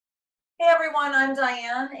Hey everyone, I'm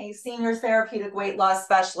Diane, a senior therapeutic weight loss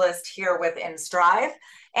specialist here with InStrive.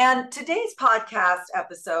 And today's podcast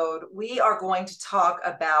episode, we are going to talk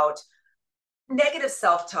about negative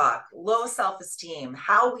self-talk, low self-esteem,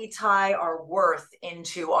 how we tie our worth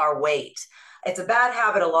into our weight. It's a bad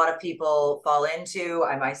habit a lot of people fall into.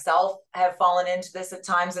 I myself have fallen into this at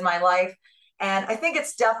times in my life. And I think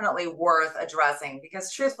it's definitely worth addressing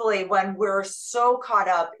because truthfully, when we're so caught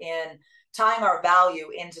up in tying our value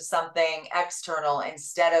into something external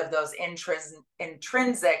instead of those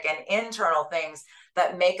intrinsic and internal things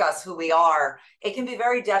that make us who we are, it can be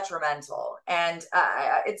very detrimental. And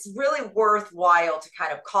it's really worthwhile to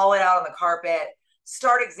kind of call it out on the carpet,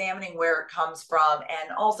 start examining where it comes from,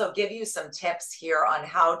 and also give you some tips here on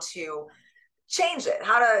how to change it,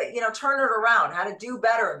 how to, turn it around, how to do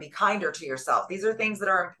better and be kinder to yourself. These are things that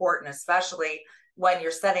are important, especially when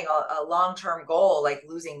you're setting a long-term goal like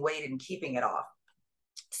losing weight and keeping it off.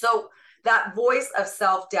 So that voice of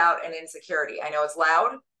self-doubt and insecurity, I know it's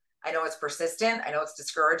loud, I know it's persistent, I know it's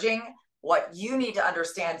discouraging. What you need to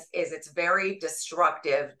understand is it's very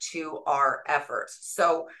destructive to our efforts.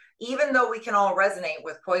 So even though we can all resonate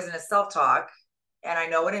with poisonous self-talk, and I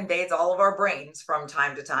know it invades all of our brains from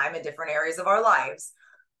time to time in different areas of our lives,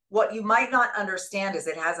 what you might not understand is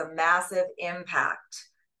it has a massive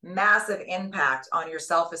impact on your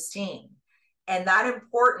self-esteem. And that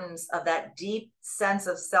importance of that deep sense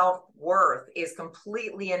of self-worth is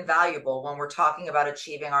completely invaluable when we're talking about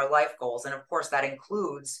achieving our life goals. And of course, that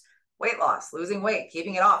includes weight loss, losing weight,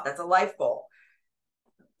 keeping it off. That's a life goal.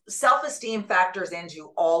 Self-esteem factors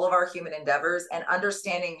into all of our human endeavors, and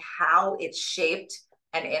understanding how it's shaped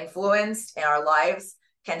and influenced in our lives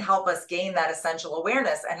can help us gain that essential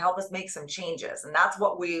awareness and help us make some changes. And that's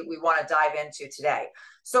what we want to dive into today.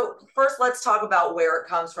 So first, let's talk about where it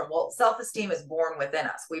comes from. Well, self-esteem is born within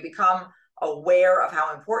us. We become aware of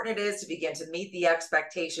how important it is to begin to meet the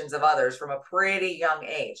expectations of others from a pretty young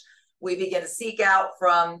age. We begin to seek out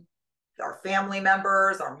from our family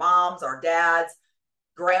members, our moms, our dads,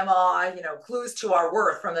 grandma, clues to our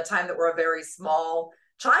worth from the time that we're a very small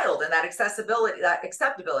child, and that acceptability,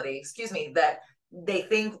 that they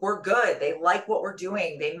think we're good, they like what we're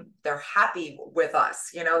doing, they're happy with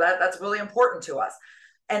us, that's really important to us.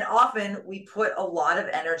 And often we put a lot of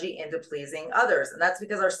energy into pleasing others, and that's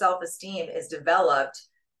because our self-esteem is developed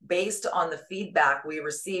based on the feedback we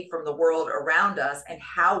receive from the world around us and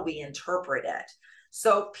how we interpret it.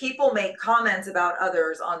 So people make comments about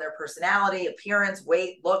others on their personality, appearance,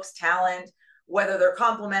 weight, looks, talent, whether they're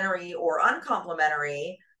complimentary or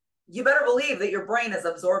uncomplimentary. You better believe that your brain is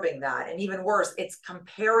absorbing that. And even worse, it's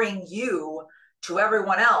comparing you to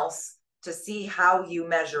everyone else to see how you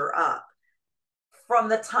measure up. From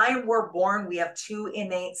the time we're born, we have two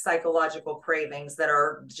innate psychological cravings that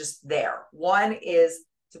are just there. One is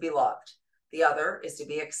to be loved. The other is to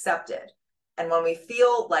be accepted. And when we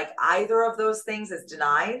feel like either of those things is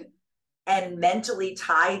denied and mentally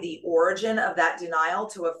tie the origin of that denial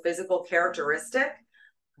to a physical characteristic,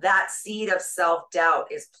 that seed of self-doubt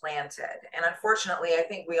is planted. And unfortunately, I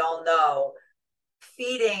think we all know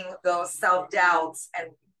feeding those self-doubts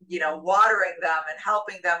and, watering them and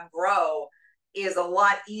helping them grow is a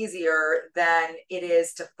lot easier than it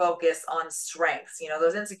is to focus on strengths.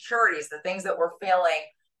 Those insecurities, the things that we're feeling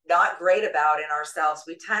not great about in ourselves,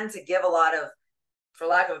 we tend to give a lot of, for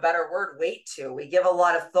lack of a better word, weight to, we give a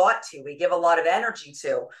lot of thought to, we give a lot of energy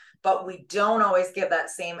to, but we don't always give that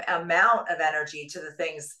same amount of energy to the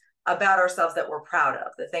things about ourselves that we're proud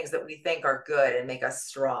of, the things that we think are good and make us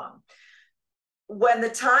strong. When the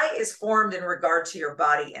tie is formed in regard to your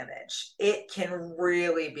body image, it can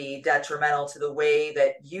really be detrimental to the way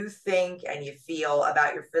that you think and you feel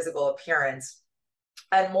about your physical appearance,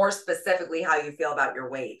 and more specifically, how you feel about your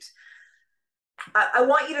weight. I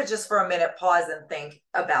want you to just for a minute pause and think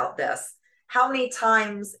about this. How many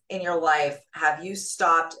times in your life have you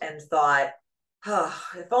stopped and thought, oh,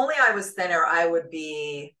 if only I was thinner, I would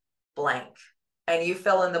be blank? And you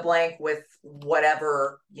fill in the blank with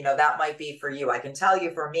whatever, that might be for you. I can tell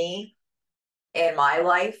you for me, in my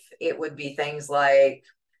life, it would be things like,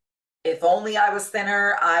 if only I was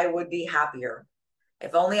thinner, I would be happier.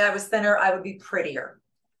 If only I was thinner, I would be prettier.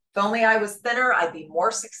 If only I was thinner, I'd be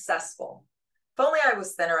more successful. If only I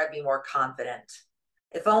was thinner, I'd be more confident.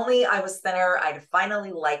 If only I was thinner, I'd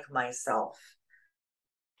finally like myself.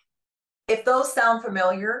 If those sound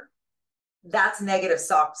familiar, that's negative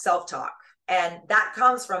self-talk. And that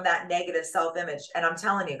comes from that negative self-image. And I'm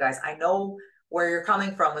telling you guys, I know where you're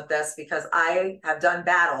coming from with this because I have done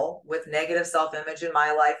battle with negative self-image in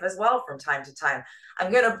my life as well from time to time.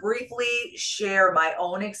 I'm going to briefly share my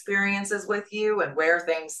own experiences with you and where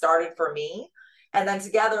things started for me. And then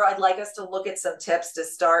together, I'd like us to look at some tips to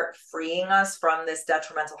start freeing us from this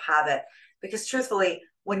detrimental habit. Because truthfully,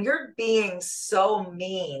 when you're being so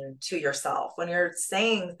mean to yourself, when you're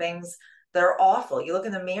saying things that are awful, you look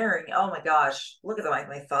in the mirror and, oh my gosh, look at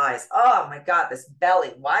my thighs. Oh my God, this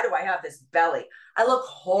belly. Why do I have this belly? I look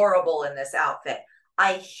horrible in this outfit.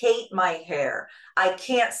 I hate my hair. I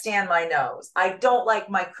can't stand my nose. I don't like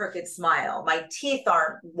my crooked smile. My teeth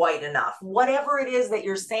aren't white enough. Whatever it is that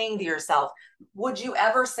you're saying to yourself, would you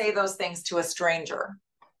ever say those things to a stranger?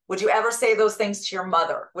 Would you ever say those things to your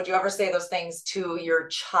mother? Would you ever say those things to your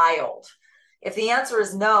child? If the answer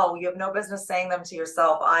is no, you have no business saying them to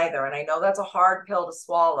yourself either. And I know that's a hard pill to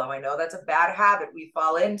swallow. I know that's a bad habit we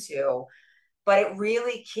fall into, but it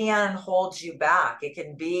really can hold you back. It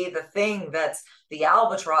can be the thing that's the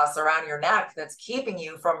albatross around your neck that's keeping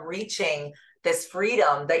you from reaching this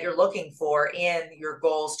freedom that you're looking for in your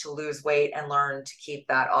goals to lose weight and learn to keep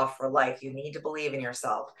that off for life. You need to believe in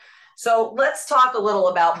yourself. So let's talk a little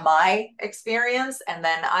about my experience, and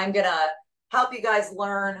then I'm going to help you guys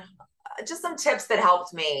learn just some tips that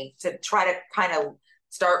helped me to try to kind of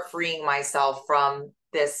start freeing myself from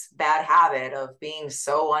this bad habit of being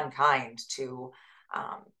so unkind to,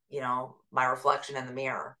 my reflection in the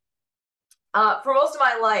mirror. For most of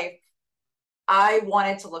my life, I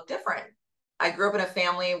wanted to look different. I grew up in a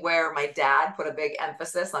family where my dad put a big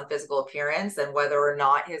emphasis on physical appearance and whether or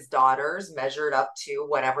not his daughters measured up to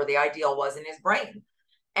whatever the ideal was in his brain.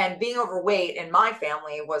 And being overweight in my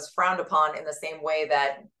family was frowned upon in the same way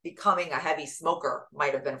that becoming a heavy smoker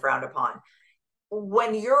might have been frowned upon.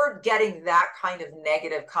 When you're getting that kind of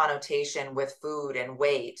negative connotation with food and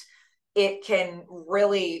weight, it can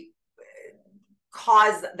really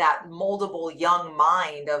cause that moldable young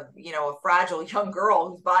mind of, a fragile young girl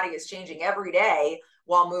whose body is changing every day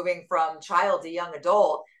while moving from child to young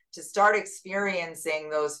adult, to start experiencing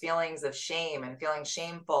those feelings of shame and feeling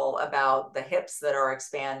shameful about the hips that are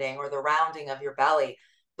expanding or the rounding of your belly.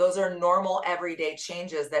 Those are normal everyday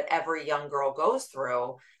changes that every young girl goes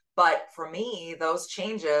through. But for me, those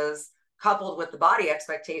changes, coupled with the body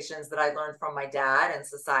expectations that I learned from my dad and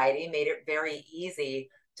society, made it very easy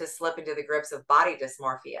to slip into the grips of body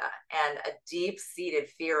dysmorphia. And a deep-seated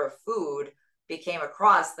fear of food became a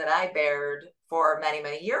cross that I bared for many,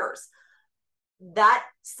 many years. That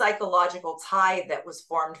psychological tie that was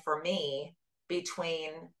formed for me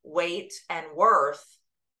between weight and worth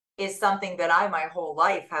is something that I, my whole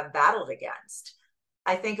life, have battled against.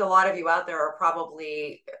 I think a lot of you out there are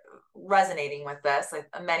probably resonating with this.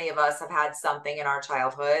 Many of us have had something in our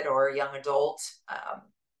childhood or young adult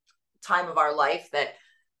time of our life that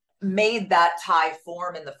made that tie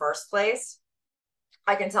form in the first place.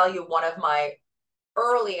 I can tell you one of my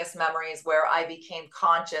earliest memories where I became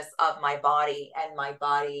conscious of my body and my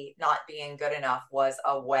body not being good enough was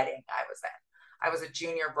a wedding I was in. I was a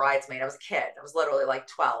junior bridesmaid. I was a kid. I was literally like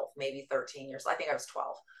 12, maybe 13 years. I think I was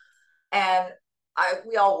 12. And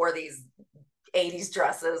we all wore these 80s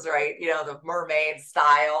dresses, right? The mermaid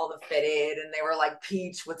style, the fitted, and they were like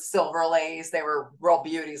peach with silver lace. They were real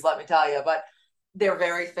beauties, let me tell you, but they're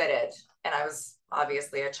very fitted. And I was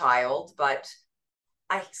obviously a child, but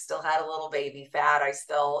I still had a little baby fat. I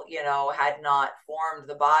still, had not formed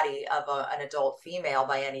the body of an adult female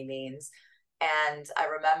by any means. And I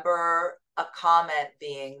remember a comment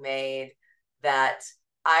being made that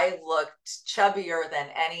I looked chubbier than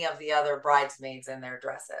any of the other bridesmaids in their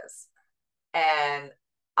dresses. And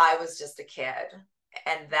I was just a kid.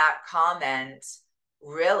 And that comment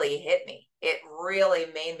really hit me. It really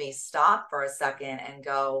made me stop for a second and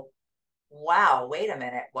go, wow, wait a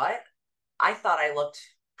minute, what? I thought I looked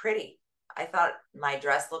pretty. I thought my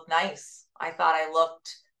dress looked nice. I thought I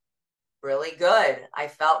looked really good. I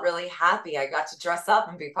felt really happy. I got to dress up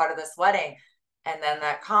and be part of this wedding. And then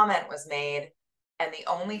that comment was made. And the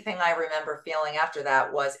only thing I remember feeling after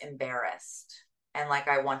that was embarrassed. And like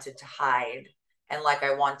I wanted to hide. And like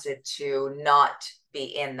I wanted to not be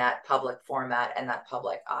in that public format and that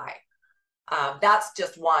public eye. That's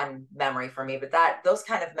just one memory for me. But those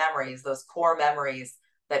kind of memories, those core memories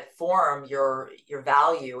that form your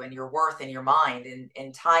value and your worth in your mind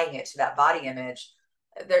and tying it to that body image,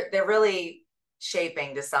 they're really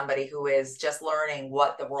shaping to somebody who is just learning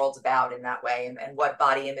what the world's about in that way and what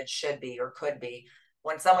body image should be or could be.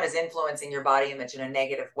 When someone is influencing your body image in a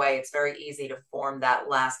negative way, it's very easy to form that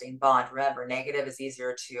lasting bond. Remember, negative is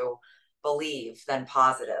easier to believe than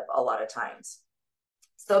positive a lot of times.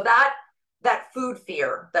 So that food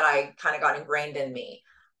fear that I kind of got ingrained in me,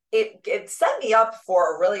 it set me up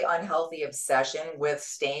for a really unhealthy obsession with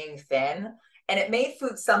staying thin. And it made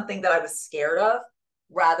food something that I was scared of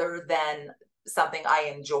rather than something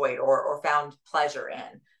I enjoyed or found pleasure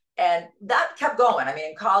in. And that kept going. I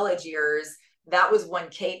mean, in college years, that was when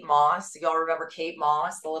Kate Moss, y'all remember Kate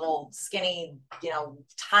Moss, the little skinny,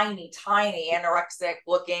 tiny, tiny anorexic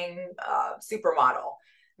looking supermodel.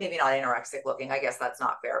 Maybe not anorexic looking, I guess that's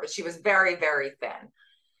not fair, but she was very, very thin.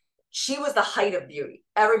 She was the height of beauty.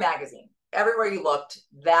 Every magazine, everywhere you looked,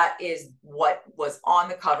 that is what was on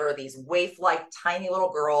the cover, these waif-like tiny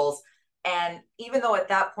little girls. And even though at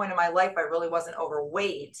that point in my life, I really wasn't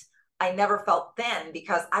overweight, I never felt thin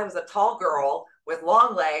because I was a tall girl with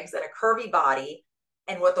long legs and a curvy body.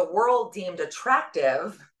 And what the world deemed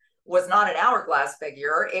attractive was not an hourglass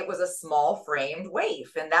figure. It was a small framed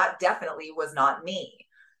waif. And that definitely was not me.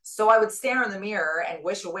 So I would stare in the mirror and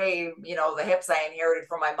wish away, the hips I inherited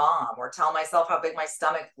from my mom, or tell myself how big my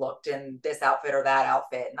stomach looked in this outfit or that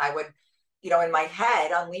outfit. And I would, in my head,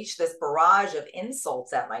 unleash this barrage of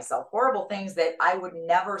insults at myself, horrible things that I would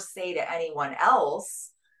never say to anyone else.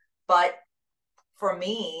 But for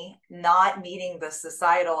me, not meeting the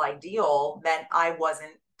societal ideal meant I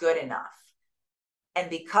wasn't good enough. And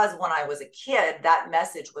because when I was a kid, that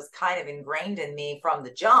message was kind of ingrained in me from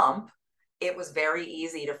the jump, it was very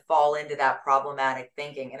easy to fall into that problematic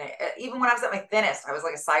thinking. And even when I was at my thinnest, I was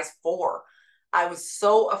like a size 4. I was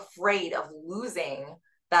so afraid of losing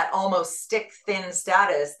that almost stick thin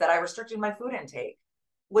status that I restricted my food intake,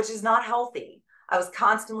 which is not healthy. I was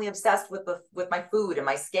constantly obsessed with my food and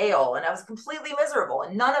my scale, and I was completely miserable.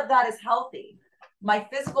 And none of that is healthy. My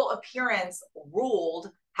physical appearance ruled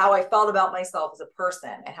how I felt about myself as a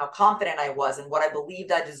person and how confident I was and what I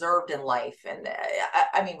believed I deserved in life. And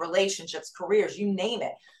I mean, relationships, careers, you name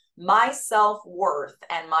it. My self-worth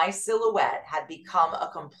and my silhouette had become a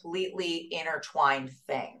completely intertwined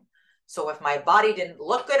thing. So if my body didn't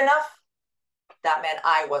look good enough, that meant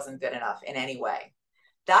I wasn't good enough in any way.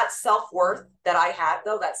 That self-worth that I had,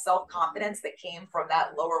 though, that self-confidence that came from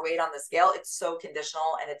that lower weight on the scale, it's so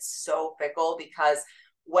conditional and it's so fickle, because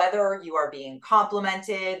whether you are being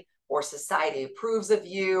complimented or society approves of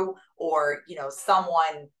you, or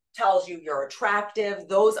someone tells you you're attractive,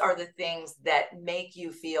 those are the things that make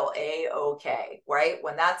you feel a-okay, right?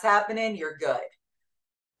 When that's happening, you're good.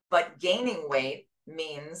 But gaining weight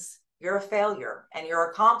means you're a failure, and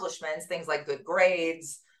your accomplishments, things like good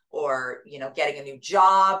grades, or getting a new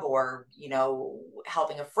job, or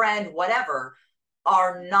helping a friend, whatever,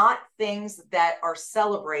 are not things that are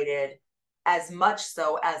celebrated as much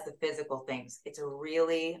so as the physical things. It's a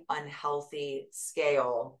really unhealthy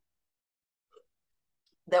scale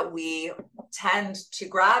that we tend to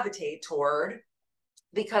gravitate toward,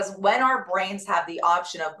 because when our brains have the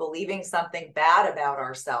option of believing something bad about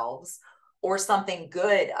ourselves or something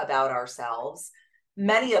good about ourselves,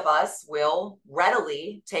 many of us will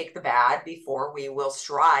readily take the bad before we will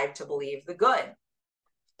strive to believe the good.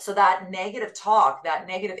 So that negative talk, that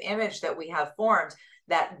negative image that we have formed,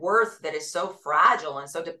 that worth that is so fragile and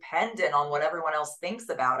so dependent on what everyone else thinks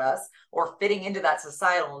about us or fitting into that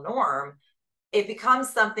societal norm, it becomes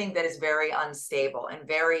something that is very unstable and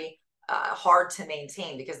very hard to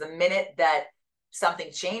maintain. Because the minute that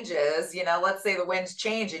something changes, let's say the winds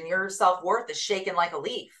change and your self-worth is shaken like a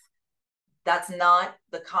leaf, that's not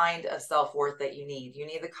the kind of self-worth that you need. You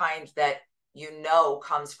need the kind that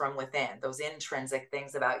comes from within, those intrinsic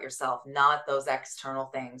things about yourself, not those external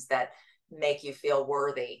things that make you feel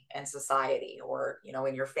worthy in society or,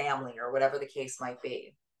 in your family or whatever the case might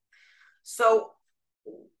be. So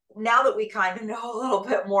now that we kind of know a little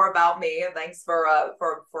bit more about me, and thanks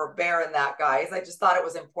for bearing that, guys, I just thought it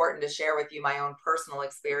was important to share with you my own personal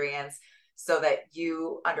experience so that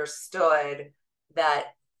you understood that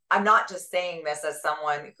I'm not just saying this as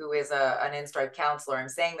someone who is an in-stride counselor. I'm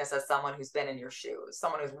saying this as someone who's been in your shoes,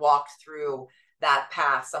 someone who's walked through that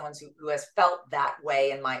path, someone who has felt that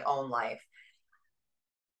way in my own life.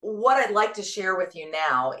 What I'd like to share with you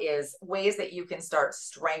now is ways that you can start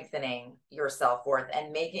strengthening your self-worth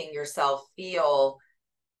and making yourself feel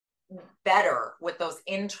better with those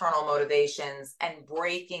internal motivations and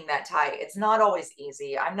breaking that tie. It's not always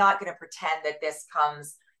easy. I'm not going to pretend that this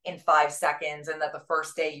comes in 5 seconds and that the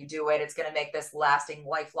first day you do it, it's going to make this lasting,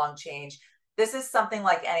 lifelong change. This is something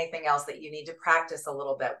like anything else that you need to practice a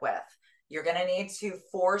little bit with. You're going to need to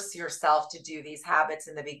force yourself to do these habits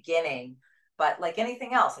in the beginning. But like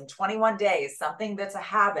anything else, in 21 days, something that's a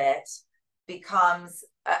habit becomes,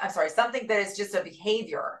 something that is just a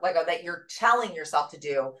behavior, that you're telling yourself to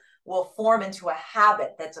do, will form into a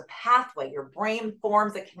habit that's a pathway. Your brain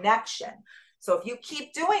forms a connection. So if you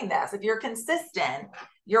keep doing this, if you're consistent,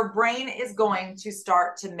 your brain is going to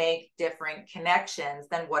start to make different connections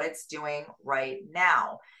than what it's doing right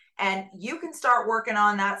now. And you can start working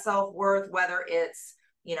on that self-worth, whether it's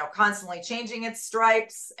constantly changing its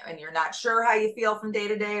stripes and you're not sure how you feel from day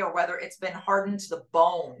to day, or whether it's been hardened to the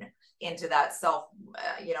bone into that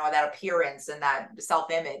that appearance and that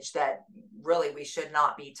self-image that really we should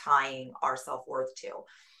not be tying our self-worth to.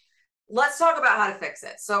 Let's talk about how to fix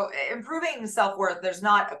it. So improving self-worth, there's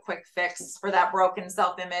not a quick fix for that broken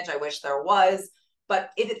self-image. I wish there was. But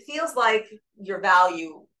if it feels like your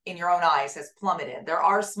value in your own eyes has plummeted, there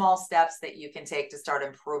are small steps that you can take to start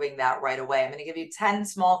improving that right away. I'm going to give you 10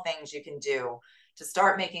 small things you can do to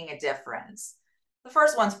start making a difference. The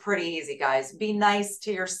first one's pretty easy, guys. Be nice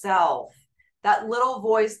to yourself. That little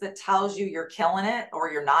voice that tells you you're killing it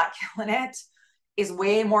or you're not killing it is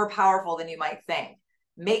way more powerful than you might think.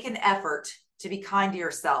 Make an effort to be kind to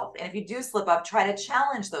yourself. And if you do slip up, try to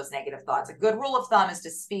challenge those negative thoughts. A good rule of thumb is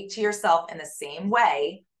to speak to yourself in the same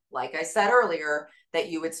way, like I said earlier, that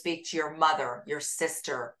you would speak to your mother, your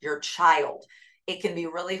sister, your child. It can be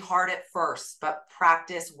really hard at first, but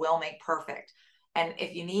practice will make perfect. And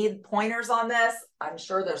if you need pointers on this, I'm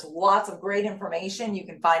sure there's lots of great information you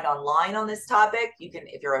can find online on this topic.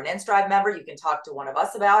 If you're an InStrive member, you can talk to one of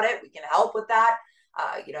us about it. We can help with that.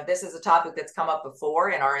 This is a topic that's come up before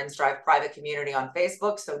in our InStrive private community on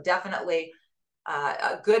Facebook. So definitely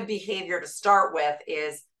a good behavior to start with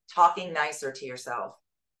is talking nicer to yourself.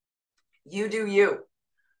 You do you.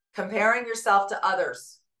 Comparing yourself to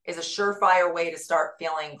others is a surefire way to start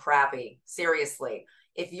feeling crappy. Seriously.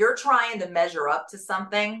 If you're trying to measure up to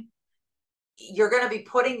something, you're going to be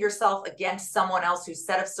putting yourself against someone else whose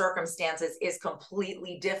set of circumstances is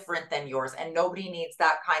completely different than yours. And nobody needs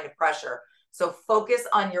that kind of pressure. So focus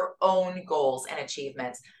on your own goals and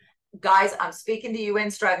achievements. Guys, I'm speaking to you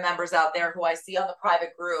InStrive members out there who I see on the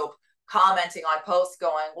private group commenting on posts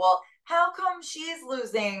going, well, how come she's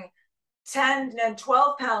losing 10 and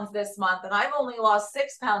 12 pounds this month and I've only lost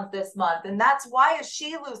 6 pounds this month? And that's why is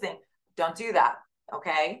she losing? Don't do that.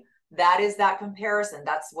 Okay. That is that comparison.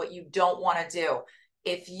 That's what you don't want to do.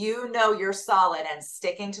 If you know you're solid and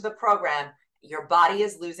sticking to the program, your body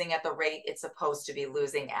is losing at the rate it's supposed to be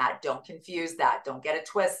losing at. Don't confuse that. Don't get it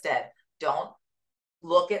twisted. Don't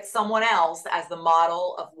look at someone else as the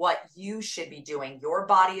model of what you should be doing. Your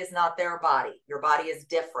body is not their body. Your body is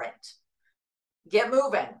different. Get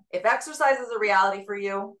moving. If exercise is a reality for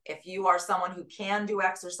you, if you are someone who can do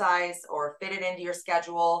exercise or fit it into your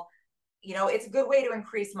schedule, it's a good way to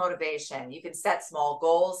increase motivation. You can set small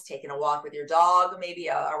goals, taking a walk with your dog, maybe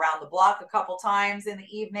around the block a couple times in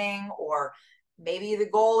the evening, or maybe the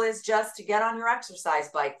goal is just to get on your exercise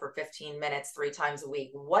bike for 15 minutes 3 times a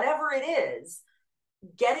week. Whatever it is,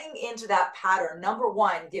 getting into that pattern, number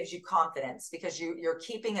one, gives you confidence because you're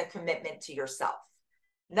keeping a commitment to yourself.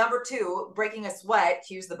 Number two, breaking a sweat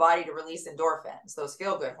cues the body to release endorphins, those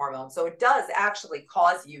feel-good hormones. So it does actually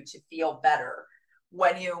cause you to feel better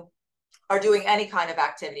when you are doing any kind of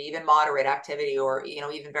activity, even moderate activity, or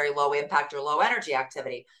even very low impact or low energy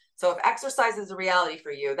activity. So if exercise is a reality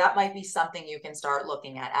for you, that might be something you can start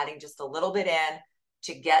looking at, adding just a little bit in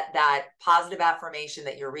to get that positive affirmation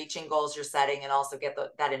that you're reaching goals you're setting, and also get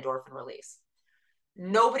that endorphin release.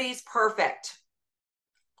 Nobody's perfect.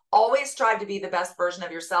 Always strive to be the best version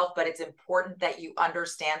of yourself, but it's important that you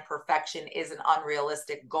understand perfection is an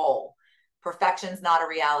unrealistic goal. Perfection's not a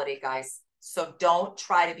reality, guys. So don't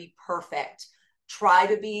try to be perfect. Try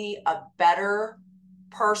to be a better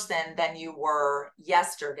person than you were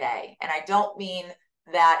yesterday. And I don't mean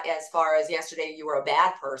that as far as yesterday you were a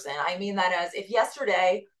bad person. I mean that as if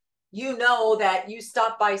yesterday that you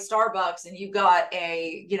stopped by Starbucks and you got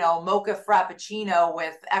a mocha frappuccino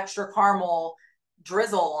with extra caramel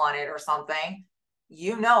drizzle on it or something,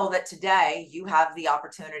 that today you have the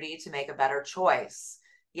opportunity to make a better choice.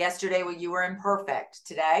 Yesterday when you were imperfect,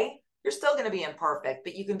 today you're still going to be imperfect,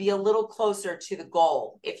 but you can be a little closer to the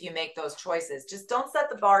goal if you make those choices. Just don't set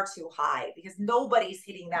the bar too high, because nobody's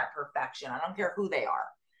hitting that perfection. I don't care who they are.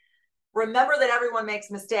 Remember that everyone makes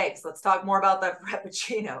mistakes. Let's talk more about that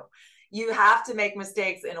frappuccino. You have to make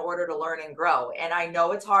mistakes in order to learn and grow. And I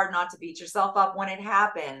know it's hard not to beat yourself up when it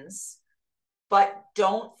happens, but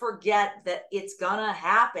don't forget that it's gonna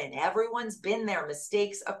happen. Everyone's been there.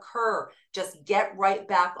 Mistakes occur. Just get right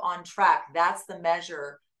back on track. That's the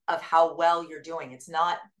measure of how well you're doing. It's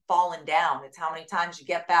not falling down. It's how many times you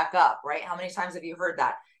get back up, right? How many times have you heard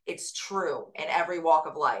that? It's true in every walk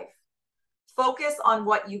of life. Focus on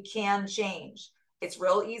what you can change. It's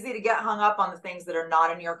real easy to get hung up on the things that are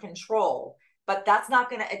not in your control, but that's not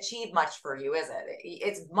going to achieve much for you, is it?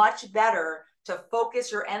 It's much better to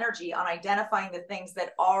focus your energy on identifying the things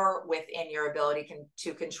that are within your ability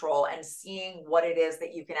to control and seeing what it is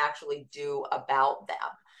that you can actually do about them.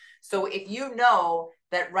 So if you know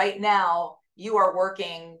that right now you are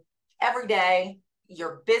working every day,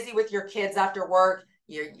 you're busy with your kids after work,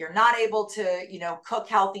 you're not able to, cook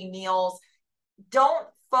healthy meals. Don't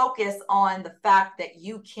focus on the fact that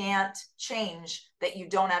you can't change, that you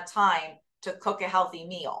don't have time to cook a healthy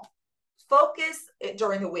meal. Focus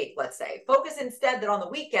during the week, let's say. Focus instead that on the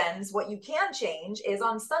weekends, what you can change is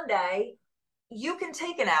on Sunday, you can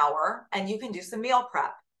take an hour and you can do some meal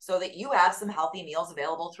prep so that you have some healthy meals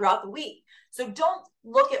available throughout the week. So don't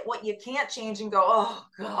look at what you can't change and go, oh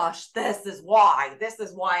gosh, this is why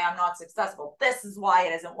I'm not successful. This is why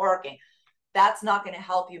it isn't working. That's not going to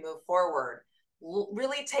help you move forward.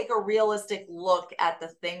 Really take a realistic look at the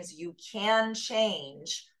things you can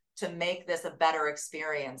change to make this a better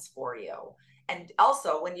experience for you. And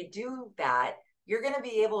also, when you do that, you're going to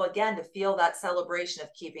be able, again, to feel that celebration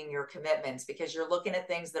of keeping your commitments because you're looking at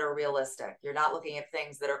things that are realistic. You're not looking at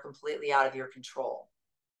things that are completely out of your control.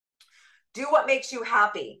 Do what makes you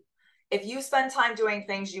happy. If you spend time doing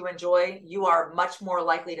things you enjoy, you are much more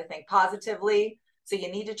likely to think positively. So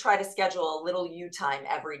you need to try to schedule a little you time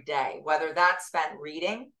every day, whether that's spent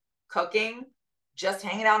reading, cooking, just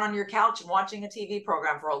hanging out on your couch and watching a TV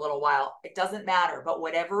program for a little while. It doesn't matter, but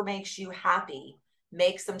whatever makes you happy,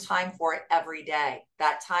 make some time for it every day.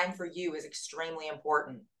 That time for you is extremely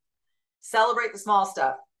important. Celebrate the small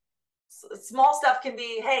stuff. Small stuff can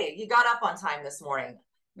be, hey, you got up on time this morning.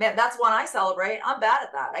 Man, that's one I celebrate. I'm bad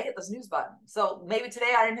at that. I hit the snooze button. So maybe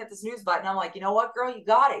today I didn't hit the snooze button. I'm like, you know what, girl, you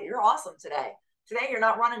got it. You're awesome today. Today you're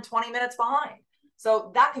not running 20 minutes behind.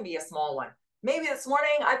 So that can be a small one. Maybe this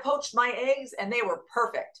morning I poached my eggs and they were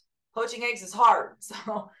perfect. Poaching eggs is hard.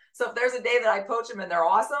 So if there's a day that I poach them and they're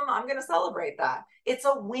awesome, I'm going to celebrate that. It's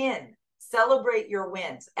a win. Celebrate your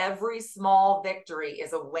wins. Every small victory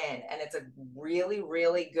is a win. And it's a really,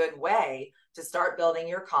 really good way to start building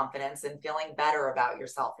your confidence and feeling better about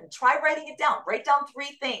yourself. And try writing it down. Write down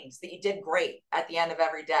 3 things that you did great at the end of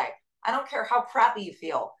every day. I don't care how crappy you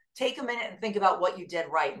feel. Take a minute and think about what you did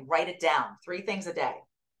right and write it down. 3 things a day.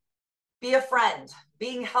 Be a friend.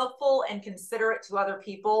 Being helpful and considerate to other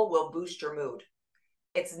people will boost your mood.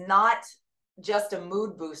 It's not just a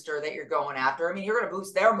mood booster that you're going after. I mean, you're going to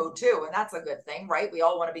boost their mood too, and that's a good thing, right? We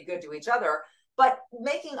all want to be good to each other, but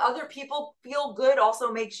making other people feel good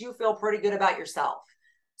also makes you feel pretty good about yourself.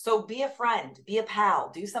 So be a friend, be a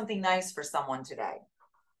pal, do something nice for someone today.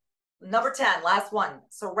 Number 10, last one,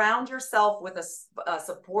 surround yourself with a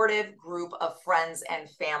supportive group of friends and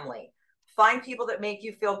family. Find people that make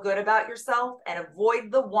you feel good about yourself and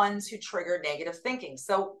avoid the ones who trigger negative thinking.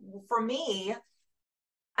 So for me,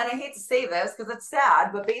 and I hate to say this because it's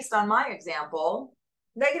sad, but based on my example,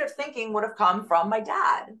 negative thinking would have come from my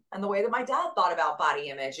dad and the way that my dad thought about body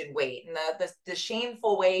image and weight and the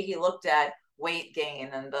shameful way he looked at weight gain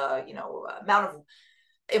and the amount of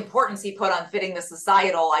importance he put on fitting the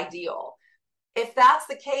societal ideal. If that's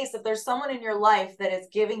the case, if there's someone in your life that is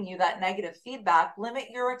giving you that negative feedback, limit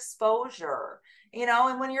your exposure.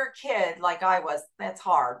 And when you're a kid, like I was, that's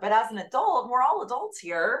hard. But as an adult, we're all adults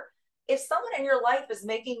here. If someone in your life is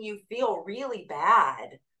making you feel really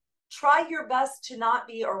bad, try your best to not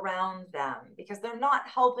be around them because they're not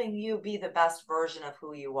helping you be the best version of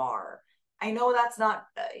who you are. I know that's not,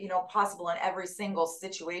 possible in every single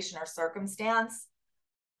situation or circumstance,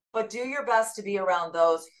 but do your best to be around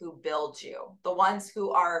those who build you, the ones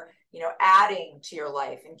who are, adding to your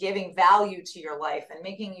life and giving value to your life and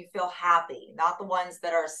making you feel happy, not the ones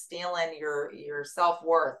that are stealing your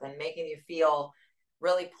self-worth and making you feel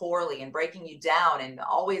really poorly and breaking you down and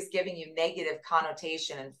always giving you negative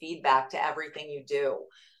connotation and feedback to everything you do.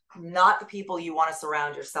 Not the people you want to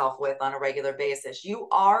surround yourself with on a regular basis. You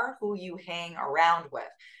are who you hang around with.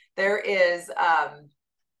 There is,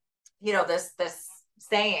 this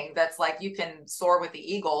saying that's like you can soar with the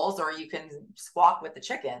eagles or you can squawk with the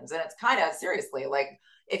chickens. And it's kind of seriously like,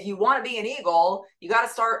 if you want to be an eagle, you got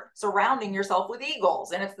to start surrounding yourself with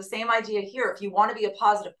eagles. And it's the same idea here. If you want to be a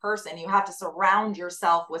positive person, you have to surround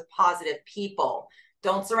yourself with positive people.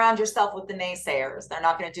 Don't surround yourself with the naysayers. They're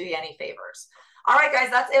not going to do you any favors. All right, guys,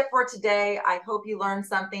 that's it for today. I hope you learned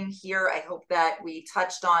something here. I hope that we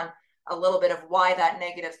touched on a little bit of why that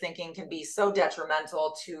negative thinking can be so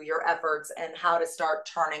detrimental to your efforts and how to start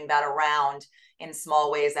turning that around in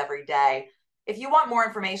small ways every day. If you want more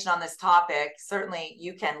information on this topic, certainly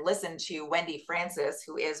you can listen to Wendy Francis,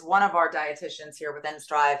 who is one of our dietitians here with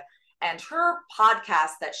Strive, and her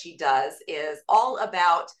podcast that she does is all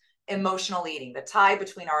about emotional eating, the tie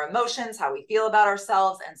between our emotions, how we feel about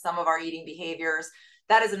ourselves, and some of our eating behaviors.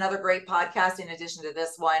 That is another great podcast in addition to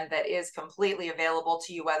this one that is completely available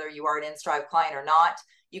to you, whether you are an Strive client or not.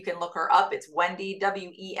 You can look her up. It's Wendy,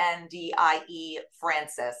 Wendie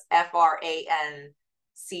Francis, Francis.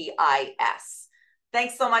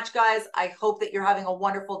 Thanks so much, guys. I hope that you're having a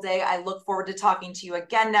wonderful day. I look forward to talking to you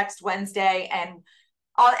again next Wednesday. And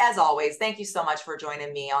as always, thank you so much for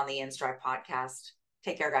joining me on the InStrive podcast.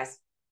 Take care, guys.